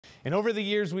And over the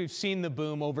years, we've seen the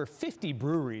boom, over 50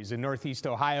 breweries in Northeast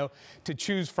Ohio to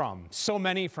choose from. So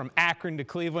many, from Akron to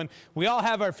Cleveland. We all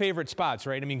have our favorite spots,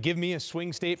 right? I mean, give me a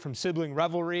swing state from Sibling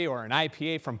Revelry or an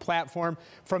IPA from Platform.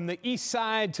 From the east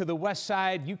side to the west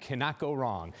side, you cannot go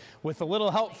wrong. With a little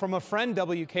help from a friend,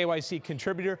 WKYC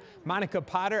contributor Monica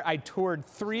Potter, I toured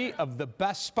 3 of the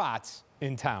best spots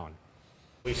in town.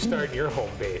 We start in your home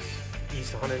base,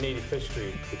 East 185th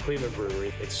Street, the Cleveland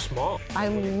Brewery. It's small. I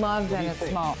love that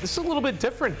it's small. This is a little bit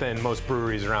different than most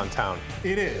breweries around town.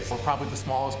 It is. We're probably the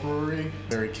smallest brewery.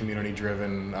 Very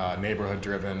community-driven,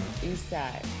 neighborhood-driven. East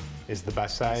side. Is the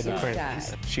best side. East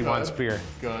side. She wants beer.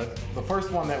 Good. The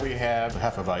first one that we have,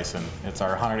 Hefeweizen. It's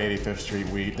our 185th Street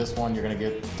wheat. This one, you're going to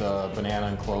get banana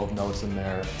and clove notes in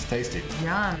there. It's tasty.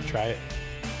 Yum. Try it.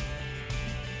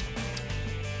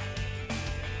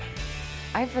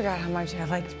 I forgot how much I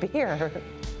liked beer.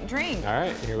 Drink. All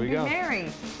right, here we go.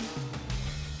 Merry.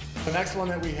 The next one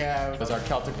that we have is our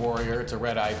Celtic Warrior. It's a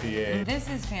red IPA. This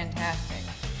is fantastic.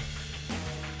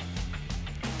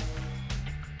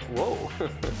 Whoa.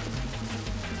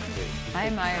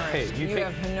 I'm Irish. Hey, you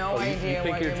have no idea you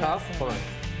think what you're tough? Hold on.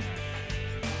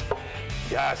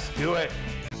 Yes, do it.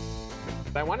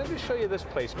 I wanted to show you this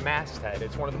place, Masthead.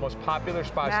 It's one of the most popular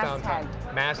spots downtown.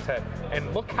 Masthead.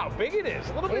 And look how big it is.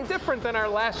 A little bit different than our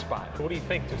last spot. What do you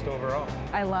think just overall?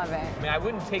 I love it. I mean, I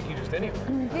wouldn't take you just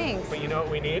anywhere. Thanks. But you know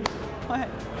what we need? What?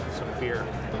 Some beer.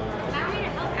 Allow me to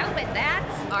help out with that.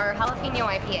 Our jalapeno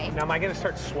IPA. Now, am I going to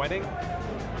start sweating?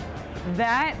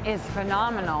 That is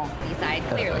phenomenal. Side,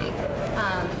 clearly.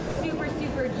 Super,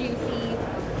 super juicy.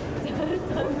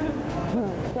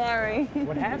 Sorry.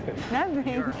 What happened?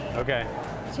 Nothing. Okay.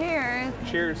 Cheers.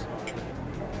 Cheers.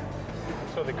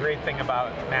 So the great thing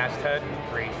about Masthead,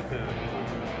 great food.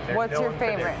 They're What's your known for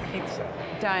their favorite? Pizza.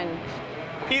 Done.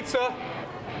 Pizza.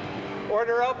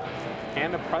 Order up.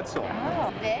 And a pretzel.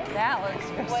 Oh, This that looks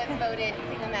good. was voted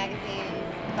Cleveland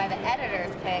Magazine's by the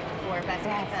editor's pick for best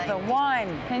That's the pizza.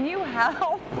 one. Can you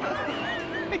help?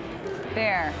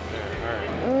 There. All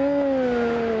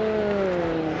right.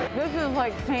 This is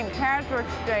like St.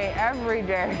 Patrick's Day every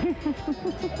day.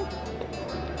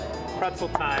 Pretzel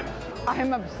time.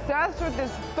 I'm obsessed with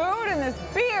this food and this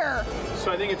beer.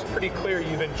 So I think it's pretty clear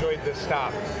you've enjoyed this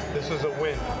stop. This is a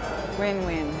win.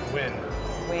 Win-win. Win.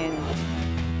 Win.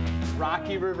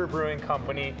 Rocky River Brewing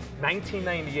Company,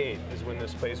 1998 is when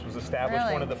this place was established.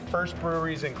 Really? One of the first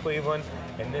breweries in Cleveland,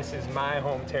 and this is my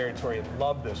home territory.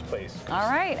 Love this place. All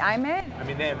right, I'm in. I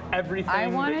mean, they have everything I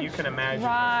want that you can imagine.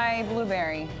 Try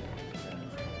blueberry.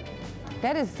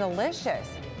 That is delicious.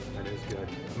 That is good.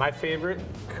 My favorite,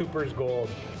 Cooper's Gold.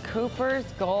 Cooper's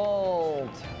Gold.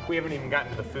 We haven't even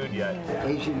gotten to the food yet.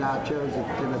 Asian nachos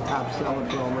have been a top seller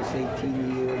for almost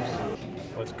 18 years.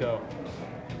 Let's go.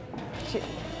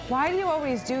 Why do you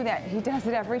always do that? He does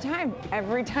it every time.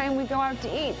 Every time we go out to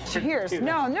eat. Cheers.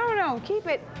 No, no, no. Keep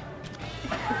it.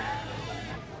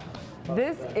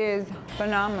 This is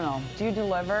phenomenal. Do you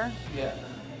deliver? Yeah.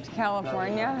 To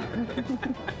California?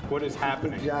 What is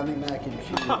happening? Johnny Mac and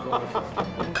cheese also.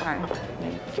 Okay.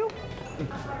 Thank you.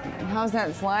 How's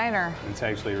that slider? It's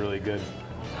actually really good.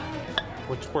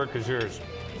 Which fork is yours?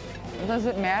 Does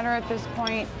it matter at this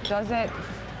point? Does it?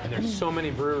 And there's so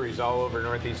many breweries all over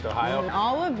Northeast Ohio. And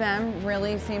all of them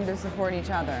really seem to support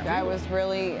each other. I was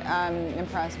really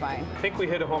impressed by. I think we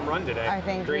hit a home run today. I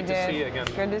think Great we did. to see you again.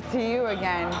 Good to see you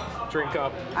again. Drink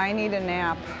up. I need a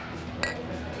nap.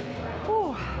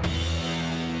 Whew.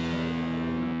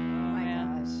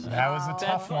 That was a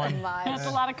tough one. That's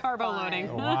a lot of carbo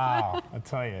loading. Wow, I'll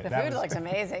tell you. The food looks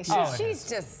amazing. She's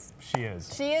just, She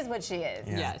is. she is what she is.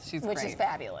 Yeah, she's Which great. is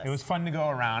fabulous. It was fun to go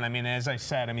around. I mean, as I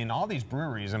said, I mean, all these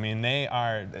breweries, I mean,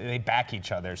 they back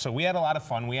each other. So we had a lot of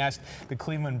fun. We asked the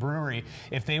Cleveland Brewery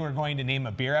if they were going to name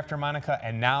a beer after Monica,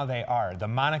 and now they are. The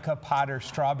Monica Potter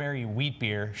Strawberry Wheat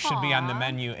Beer should be on the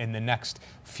menu in the next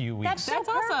few weeks. That's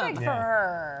so awesome. perfect for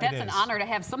her. That's It an is. honor to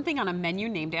have something on a menu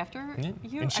named after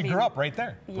you. And she grew up right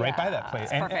there, right by that place.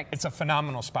 It's And perfect. it's a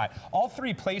phenomenal spot. All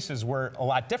 3 places were a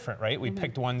lot different, right? We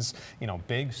picked ones, you know,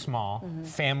 big, small,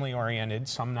 family-oriented,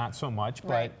 some not so much. But,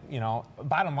 Right. you know,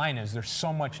 bottom line is there's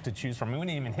so much to choose from. We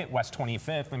wouldn't even hit West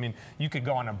 25th. I mean, you could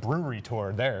go on a brewery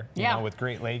tour there, you know, with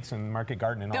Great Lakes and Market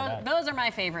Garden and all that. Those are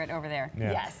my favorite over there.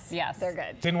 Yeah. Yes. Yes. They're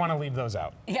good. Didn't want to leave those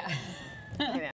out. Yeah.